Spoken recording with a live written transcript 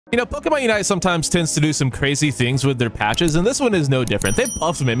You know, Pokemon Unite sometimes tends to do some crazy things with their patches, and this one is no different. They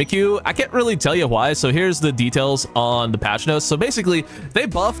buffed MIMIKYU. I can't really tell you why, so here's the details on the patch notes. So basically, they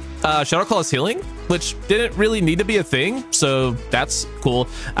buffed Shadow Claw's healing, which didn't really need to be a thing, so that's cool,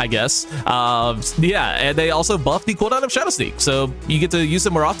 I guess. Yeah, and they also buffed the cooldown of Shadow Sneak, so you get to use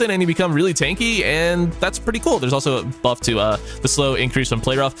it more often and you become really tanky, and that's pretty cool. There's also a buff to the slow increase from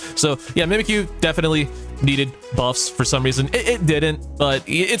play rough. So yeah, MIMIKYU definitely needed buffs for some reason. It didn't, but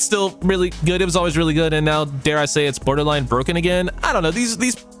it's still really good. It was always really good, and now dare I say it's borderline broken again. I don't know,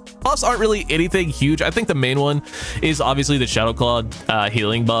 these buffs aren't really anything huge. I think the main one is obviously the Shadow Claw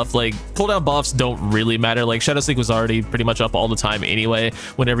healing buff. Like, cooldown buffs don't really matter. Like, Shadow Sneak was already pretty much up all the time anyway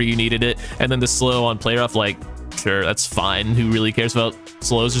whenever you needed it, and then the slow on play rough, like, sure, that's fine. Who really cares about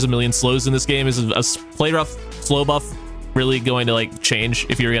slows? There's a million slows in this game. Is a play rough slow buff really going to like change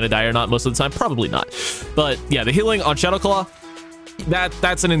if you're gonna die or not most of the time? Probably not. But yeah, the healing on Shadow Claw,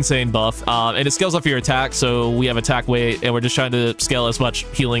 that's an insane buff, and it scales off your attack. So we have attack weight, and we're just trying to scale as much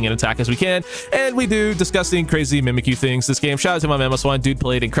healing and attack as we can, and we do disgusting crazy MIMIKYU things this game. Shout out to my Memo Swine, dude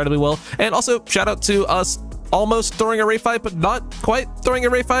played incredibly well, and also shout out to us almost throwing a raid fight, but not quite throwing a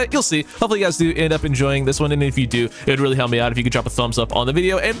raid fight. You'll see. Hopefully you guys do end up enjoying this one, and if you do, it would really help me out if you could drop a thumbs up on the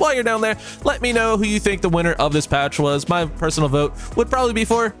video. And while you're down there, let me know who you think the winner of this patch was. My personal vote would probably be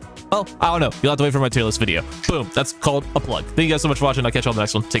for, well, I don't know, you'll have to wait for my tier list video. Boom, that's called a plug. Thank you guys so much for watching. I'll catch you on the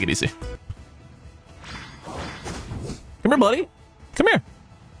next one. Take it easy. Come here, buddy. Come here.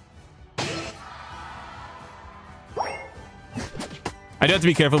 I do have to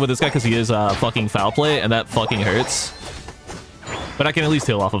be careful with this guy because he is fucking foul play, and that fucking hurts. But I can at least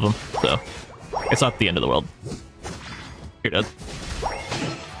heal off of him, so it's not the end of the world. You're dead.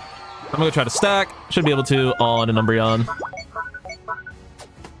 I'm gonna try to stack. Should be able to on an Umbreon.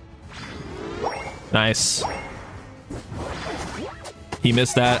 Nice. He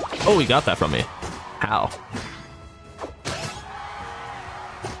missed that. Oh, he got that from me. How?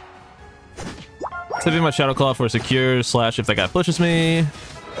 Saving my Shadow Claw for secure / if that guy pushes me.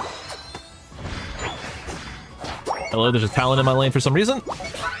 Hello, there's a Talon in my lane for some reason.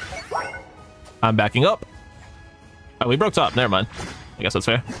 I'm backing up. Oh, we broke top. Never mind. I guess that's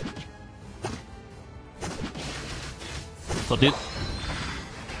fair. What's up, dude?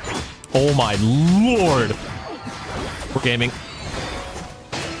 Oh my lord. We're gaming.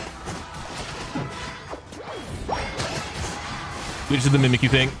 We just did the MIMIKYU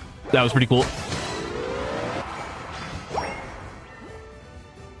thing. That was pretty cool.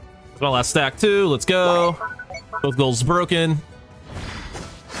 My last stack too. Let's go. Both goals broken.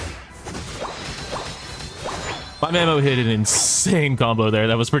 My Mamo hit an insane combo there.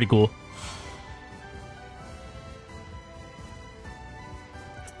 That was pretty cool.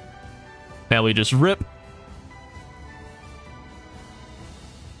 Now we just rip.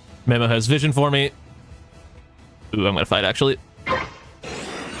 Memo has vision for me. Ooh, I'm gonna fight actually.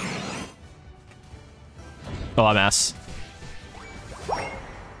 Oh, I'm ass.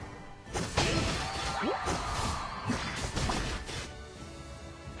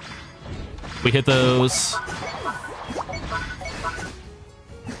 We hit those.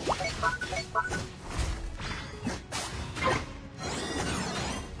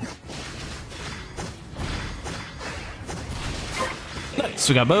 Nice,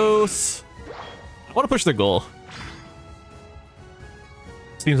 we got both. I want to push their goal.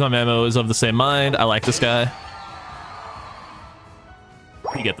 Seems my Memo is of the same mind. I like this guy.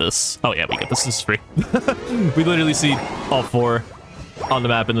 We get this. Oh yeah, we get this. This is free. We literally see all four on the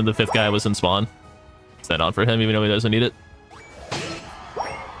map, and then the fifth guy was in spawn. Set on for him, even though he doesn't need it.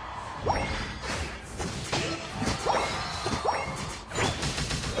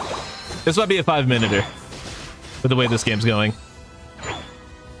 This might be a 5-minute-er with the way this game's going.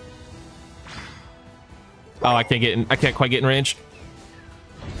 Oh, I can't get in. I can't quite get in range.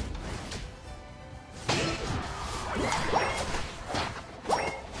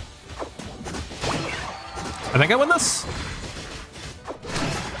 I think I win this.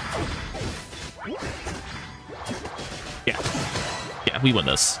 Yeah, we win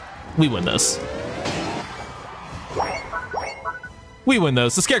this. We win this. We win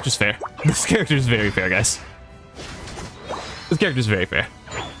those. This character's fair. This character's very fair, guys. This character's very fair.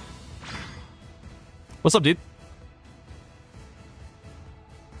 What's up, dude?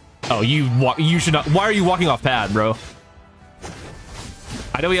 Oh, you should not. Why are you walking off pad, bro?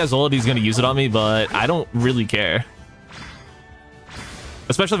 I know he has ult, he's gonna use it on me, but I don't really care.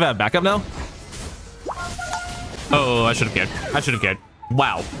 Especially if I have backup now. Oh, I should have cared. I should have cared.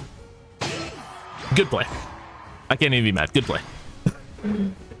 Wow. Good play. I can't even be mad. Good play.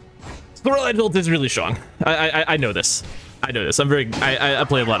 The Reliant ult is really strong. I know this. I know this. I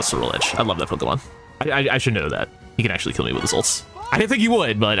play a lot of Sorrel Edge. I love that Pokemon. I should know that. He can actually kill me with his ults. I didn't think he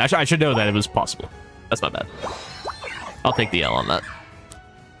would, but I should know that it was possible. That's not bad. I'll take the L on that.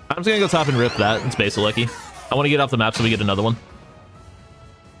 I'm just gonna go top and rip that. It's Basil Lucky. I want to get off the map so we get another one.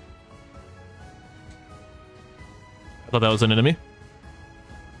 I thought that was an enemy.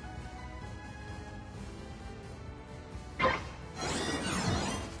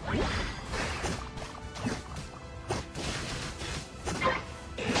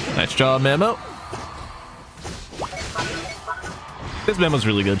 Nice job, Mamo. This Mamo's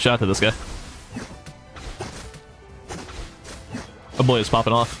really good. Shout out to this guy. Oh boy, it's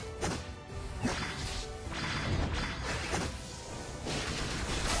popping off.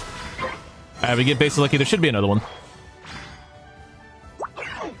 Alright, we get Basil Lucky. There should be another one.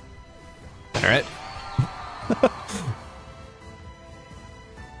 Alright.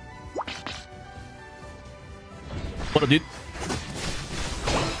 What up, dude?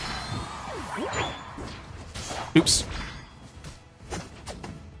 Oops.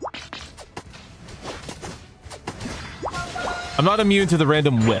 I'm not immune to the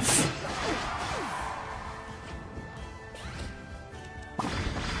random whiff.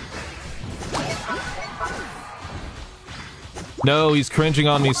 No, he's cringing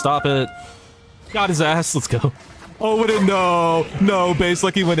on me. Stop it. Got his ass. Let's go. Oh, what a no. No, Base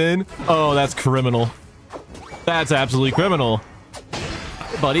Lucky went in. Oh, that's criminal. That's absolutely criminal.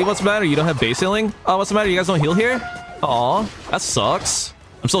 Hey, buddy, what's the matter? You don't have base healing? Oh, what's the matter? You guys don't heal here? Aw, that sucks.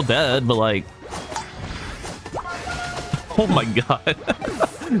 I'm still dead, but like... Oh my god.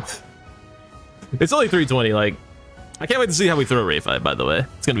 It's only 320, like... I can't wait to see how we throw a Ray Fight, by the way.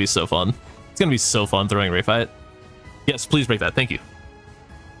 It's gonna be so fun. It's gonna be so fun throwing a Ray Fight. Yes, please break that. Thank you.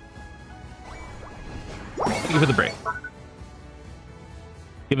 Thank you for the break.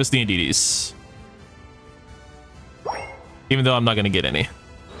 Give us the Indeedis. Even though I'm not gonna get any.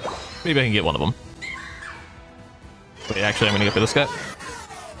 Maybe I can get one of them. Wait, actually, I'm gonna go for this guy.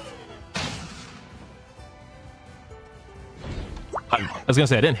 I was gonna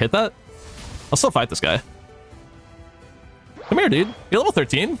say I didn't hit that. I'll still fight this guy. Come here, dude. You're level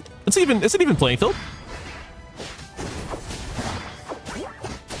 13. It's an even playing field.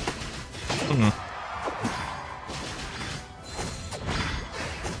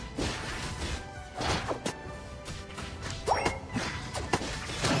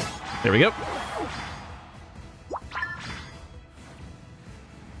 There we go.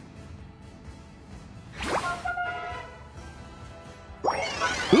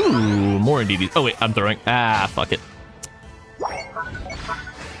 Ooh, more indeed. Oh wait, I'm throwing. Ah, fuck it.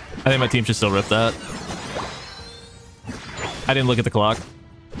 I think my team should still rip that. I didn't look at the clock.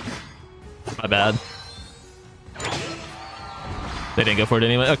 My bad. They didn't go for it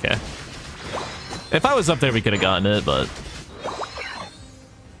anyway? Okay. If I was up there, we could have gotten it, but...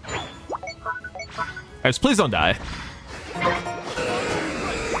 Guys, please don't die.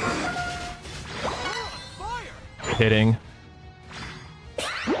 Hitting.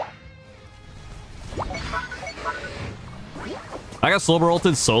 I got Slowbro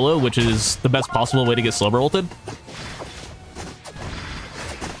ulted solo, which is the best possible way to get Slowbro ulted.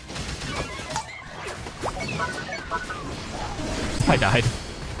 I died.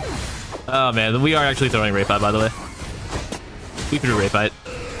 Oh man, we are actually throwing Ray Fight, by the way. We threw Ray Fight.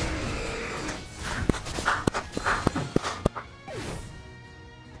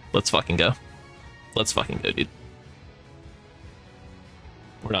 Let's fucking go. Let's fucking go, dude.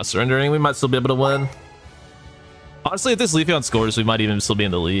 We're not surrendering. We might still be able to win. Honestly, if this Leafeon scores, we might even still be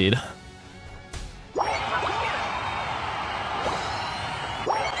in the lead.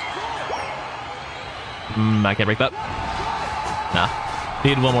 I can't break that. Nah.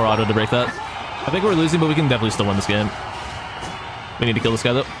 Need one more auto to break that. I think we're losing, but we can definitely still win this game. We need to kill this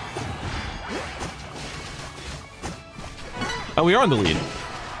guy, though. Oh, we are in the lead.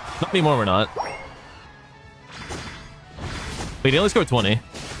 Not anymore, we're not. Wait, he only scored 20.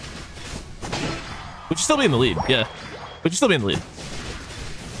 We should still be in the lead, yeah. We should still be in the lead.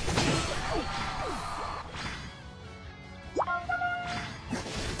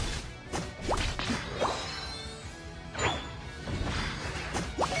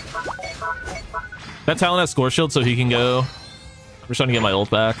 That Talon has score shield, so he can go. I'm just trying to get my ult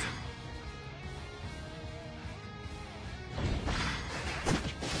back.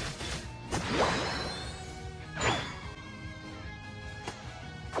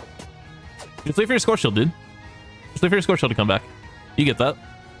 Just wait for your score shield, dude. Just wait for your score shield to come back. You get that.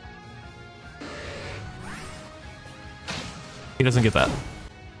 He doesn't get that.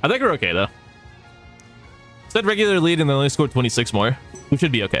 I think we're okay, though. Said regular lead and then only scored 26 more. We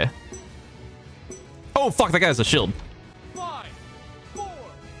should be okay. Oh, fuck, that guy has a shield.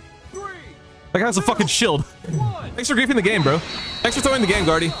 That guy has a fucking shield. Thanks for griefing the game, bro. Thanks for throwing the game,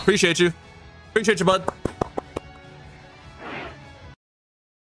 Guardy. Appreciate you. Appreciate you, bud.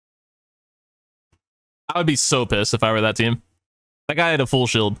 I would be so pissed if I were that team. That guy had a full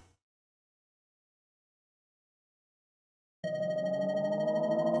shield.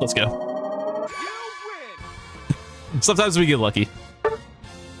 Let's go. Sometimes we get lucky.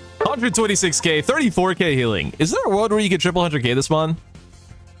 126k, 34k healing. Is there a world where you get triple 100k this spawn?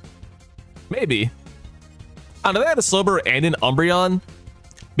 Maybe. I don't know, they had a slow burn and an Umbreon.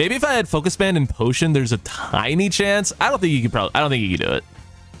 Maybe if I had Focus Band and Potion, there's a tiny chance. I don't think you could do it.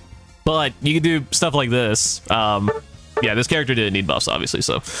 But you could do stuff like this. Yeah, this character didn't need buffs, obviously,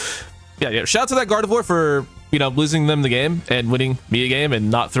 so. Yeah, shout out to that Gardevoir for, you know, losing them the game and winning me a game and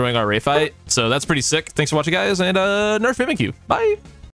not throwing our Ray fight. So that's pretty sick. Thanks for watching, guys, and nerf MIMIKYU. Bye!